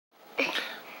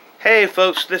Hey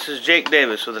folks, this is Jake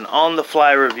Davis with an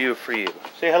on-the-fly review for you.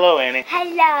 Say hello, Annie.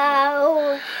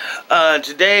 Hello.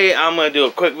 Today I'm going to do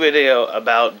a quick video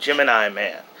about Gemini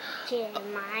Man.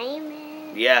 Gemini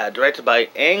Man? Yeah, directed by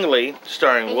Ang Lee,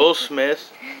 starring Will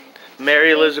Smith,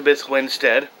 Mary Elizabeth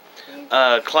Winstead,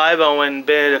 Clive Owen,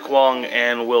 Benedict Wong,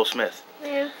 and Will Smith.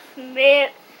 The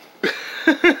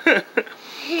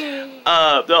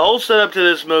whole setup to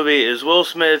this movie is Will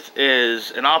Smith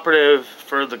is an operative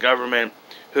for the government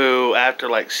who, after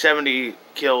like 70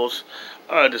 kills,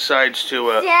 decides to...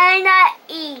 not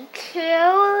eat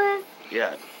kills?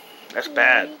 Yeah, that's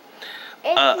bad.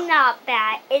 It's not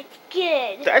bad. It's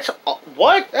good. That's...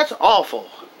 What? That's awful.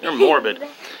 You're morbid.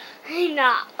 I'm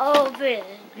not orbid.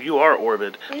 You are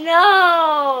morbid.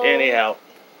 No. Anyhow.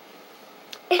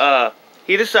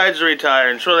 He decides to retire,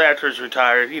 and shortly after he's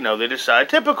retired, you know, they decide,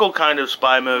 typical kind of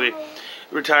spy movie,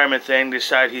 retirement thing,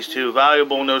 decide he's too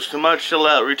valuable, knows too much to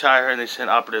let retire, and they send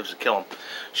operatives to kill him.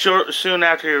 Soon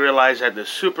after he realized that this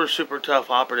super tough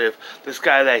operative, this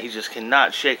guy that he just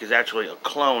cannot shake, is actually a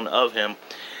clone of him,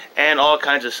 and all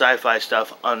kinds of sci-fi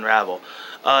stuff unravel.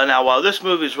 Now, while this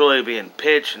movie is really being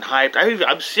pitched and hyped,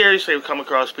 I've seriously come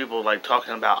across people like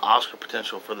talking about Oscar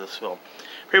potential for this film.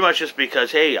 Pretty much just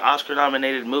because, hey,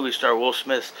 Oscar-nominated movie star Will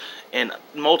Smith and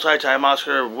multi-time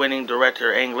Oscar-winning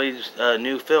director Ang Lee's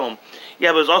new film.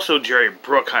 Yeah, but it's also Jerry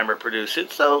Bruckheimer produced it,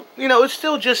 so, you know, it's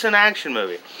still just an action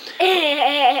movie.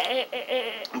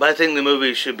 But I think the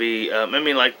movie should be, I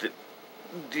mean, like,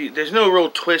 there's no real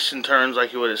twists and turns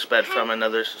like you would expect from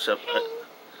another...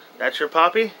 That's your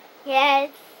poppy?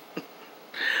 Yes.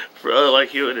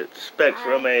 Like you would expect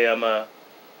from a,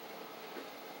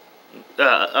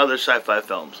 other sci-fi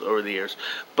films over the years.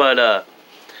 But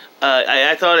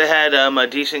I thought it had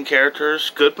decent characters,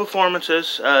 good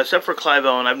performances, except for Clive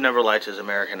Owen. I've never liked his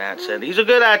American accent. He's a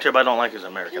good actor, but I don't like his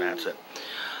American accent.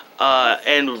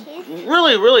 And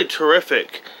really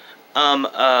terrific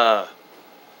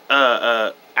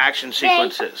action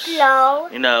sequences.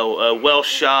 You know, well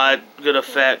shot, good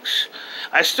effects.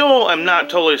 I still am not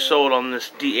totally sold on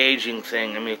this de-aging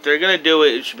thing. I mean, if they're going to do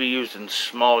it, it should be used in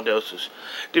small doses.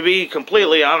 To be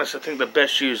completely honest, I think the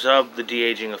best use of the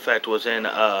de-aging effect was in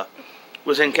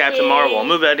Captain Marvel, a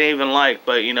movie I didn't even like,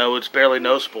 but, you know, it's barely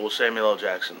noticeable with Samuel L.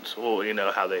 Jackson's. Well, you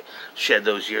know, how they shed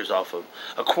those years off of,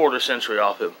 a quarter century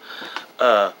off him.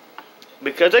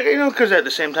 Because, you know, because at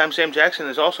the same time, Sam Jackson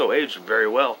has also aged very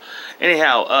well.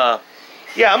 Anyhow,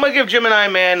 yeah, I'm going to give Gemini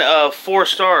Man 4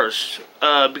 stars,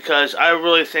 because I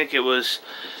really think it was,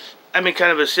 I mean,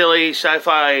 kind of a silly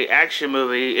sci-fi action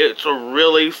movie. It's a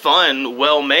really fun,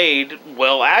 well-made,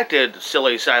 well-acted,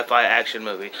 silly sci-fi action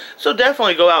movie. So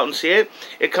definitely go out and see it.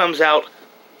 It comes out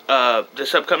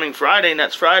this upcoming Friday,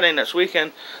 next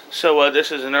weekend. So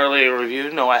this is an early review.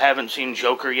 No, I haven't seen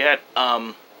Joker yet.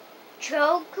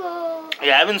 Joker.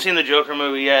 Yeah, I haven't seen the Joker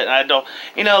movie yet. I don't,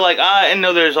 you know, like, I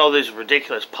know there's all these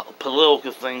ridiculous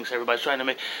political things everybody's trying to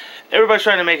make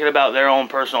it about their own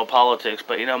personal politics,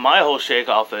 but, you know, my whole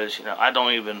shake-off is, you know,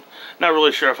 not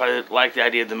really sure if I like the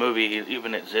idea of the movie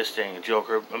even existing.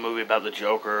 A movie about the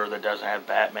Joker that doesn't have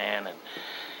Batman, and,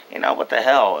 you know, what the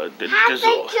hell? Have the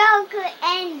Joker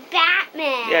and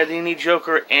Batman. Yeah, you need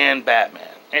Joker and Batman.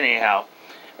 Anyhow,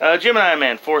 Gemini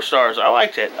Man, 4 stars. I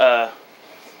liked it.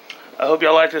 I hope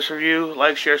y'all like this review.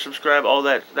 Like, share, subscribe, all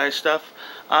that nice stuff.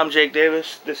 I'm Jake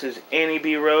Davis. This is Annie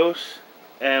B. Rose.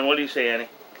 And what do you say, Annie?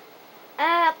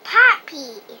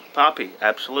 Poppy. Poppy,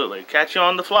 absolutely. Catch you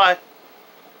on the fly.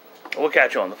 We'll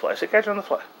catch you on the fly. Say catch you on the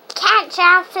fly. Catch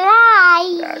a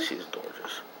fly. Yeah, she's gorgeous.